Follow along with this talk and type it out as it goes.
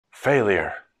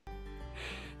Failure.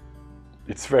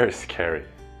 It's very scary,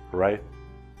 right?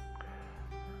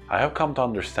 I have come to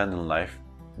understand in life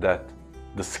that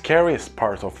the scariest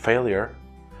part of failure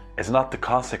is not the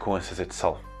consequences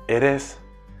itself. It is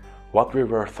what we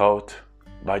were taught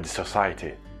by the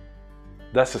society.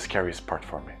 That's the scariest part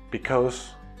for me.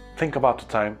 Because think about the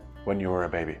time when you were a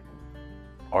baby,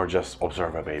 or just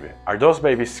observe a baby. Are those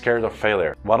babies scared of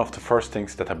failure? One of the first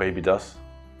things that a baby does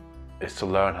is to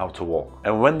learn how to walk.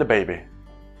 And when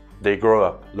they grow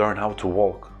up, learn how to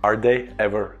walk, are they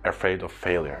ever afraid of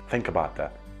failure? Think about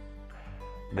that.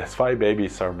 That's why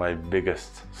babies are my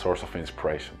biggest source of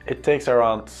inspiration. It takes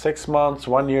around 6 months,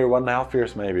 1 year, 1.5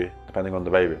 years maybe, depending on the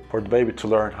baby, for the baby to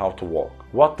learn how to walk.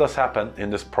 What does happen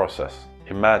in this process?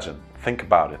 Imagine, think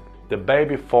about it. The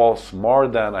baby falls more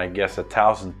than, I guess,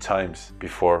 1,000 times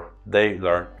before they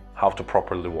learn how to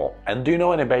properly walk. And do you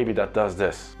know any baby that does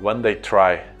this? When they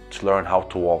try to learn how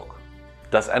to walk,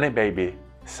 does any baby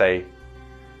say,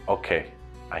 okay,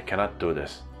 I cannot do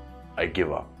this, I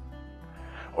give up?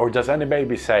 Or does any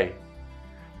baby say,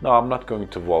 no, I'm not going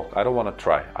to walk, I don't want to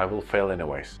try, I will fail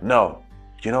anyways? No,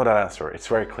 you know that answer, it's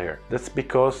very clear. That's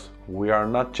because we are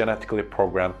not genetically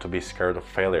programmed to be scared of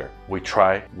failure. We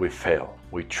try, we fail.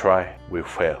 We try, we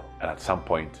fail. And at some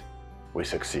point, we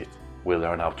succeed. We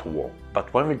learn how to walk.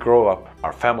 But when we grow up,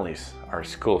 our families, our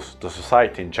schools, the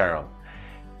society in general,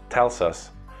 tells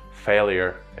us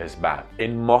failure is bad.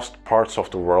 In most parts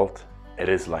of the world, it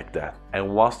is like that.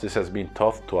 And once this has been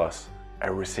taught to us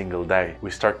every single day,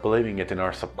 we start believing it in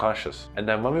our subconscious. And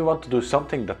then when we want to do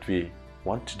something that we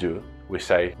want to do, we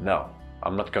say, no,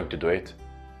 I'm not going to do it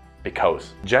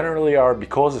because. Generally our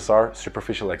becauses are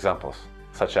superficial examples,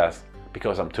 such as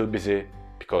because I'm too busy,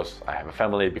 because I have a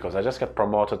family, because I just got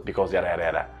promoted, because yada yada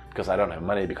yada, because I don't have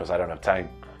money, because I don't have time.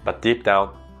 But deep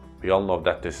down, we all know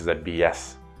that this is a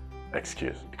BS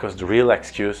excuse, because the real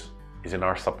excuse is in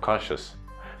our subconscious.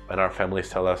 When our families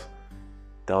tell us,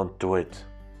 don't do it,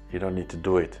 you don't need to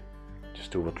do it,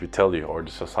 just do what we tell you, or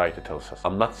the society tells us.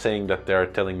 I'm not saying that they're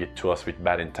telling it to us with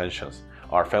bad intentions.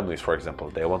 Our families, for example,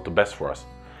 they want the best for us.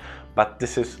 But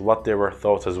this is what they were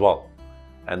taught as well.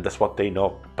 And that's what they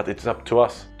know. But it's up to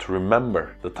us to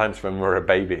remember the times when we were a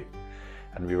baby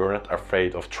and we were not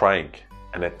afraid of trying.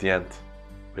 And at the end,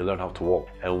 we learn how to walk.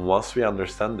 And once we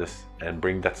understand this and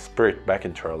bring that spirit back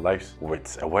into our lives,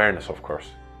 with awareness of course,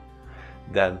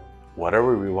 then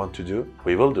whatever we want to do,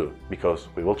 we will do, because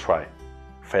we will try,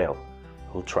 fail,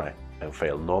 we'll try and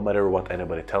fail, no matter what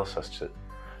anybody tells us to.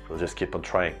 We'll just keep on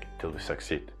trying till we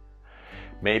succeed.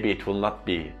 Maybe it will not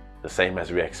be the same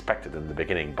as we expected in the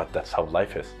beginning, but that's how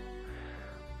life is.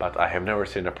 But I have never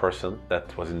seen a person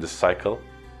that was in this cycle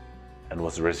and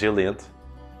was resilient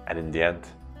and in the end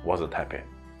wasn't happy,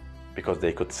 because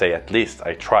they could say, at least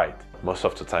I tried. Most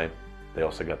of the time they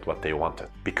also got what they wanted,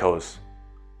 because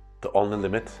the only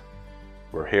limit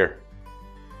were here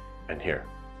and here.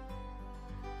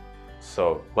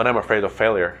 So when I'm afraid of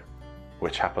failure,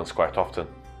 which happens quite often,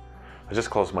 I just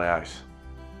close my eyes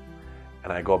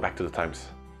and I go back to the times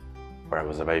where I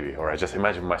was a baby, or I just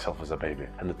imagine myself as a baby,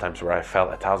 and the times where I fell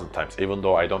 1,000 times, even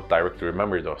though I don't directly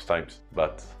remember those times,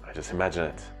 but I just imagine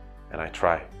it and I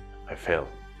try, I fail,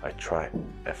 I try,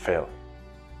 I fail,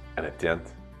 and at the end,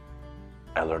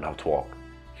 I learn how to walk.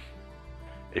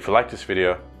 If you like this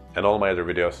video and all my other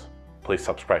videos, please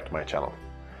subscribe to my channel.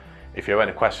 If you have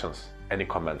any questions, any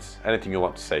comments, anything you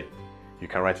want to say, you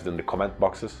can write it in the comment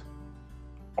boxes,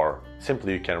 or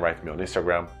simply you can write me on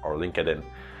Instagram or LinkedIn.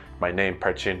 My name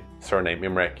Percin, surname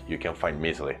Imrek, you can find me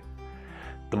easily.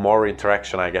 The more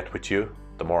interaction I get with you,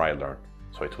 the more I learn,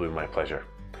 so it will be my pleasure.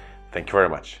 Thank you very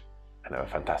much and have a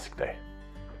fantastic day.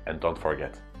 And don't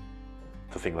forget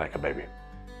to think like a baby.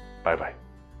 Bye bye.